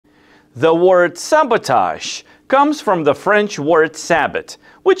The word sabotage comes from the French word sabot,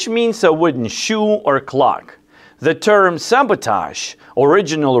 which means a wooden shoe or clog. The term sabotage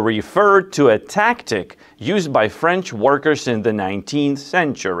originally referred to a tactic used by French workers in the 19th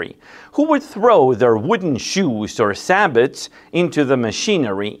century, who would throw their wooden shoes or sabots into the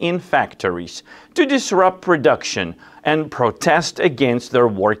machinery in factories to disrupt production and protest against their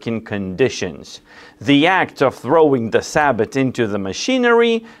working conditions. The act of throwing the sabot into the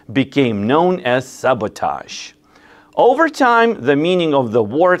machinery became known as sabotage. Over time, the meaning of the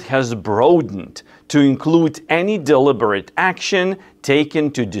word has broadened to include any deliberate action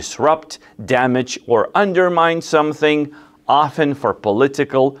taken to disrupt, damage, or undermine something, often for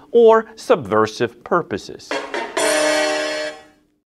political or subversive purposes.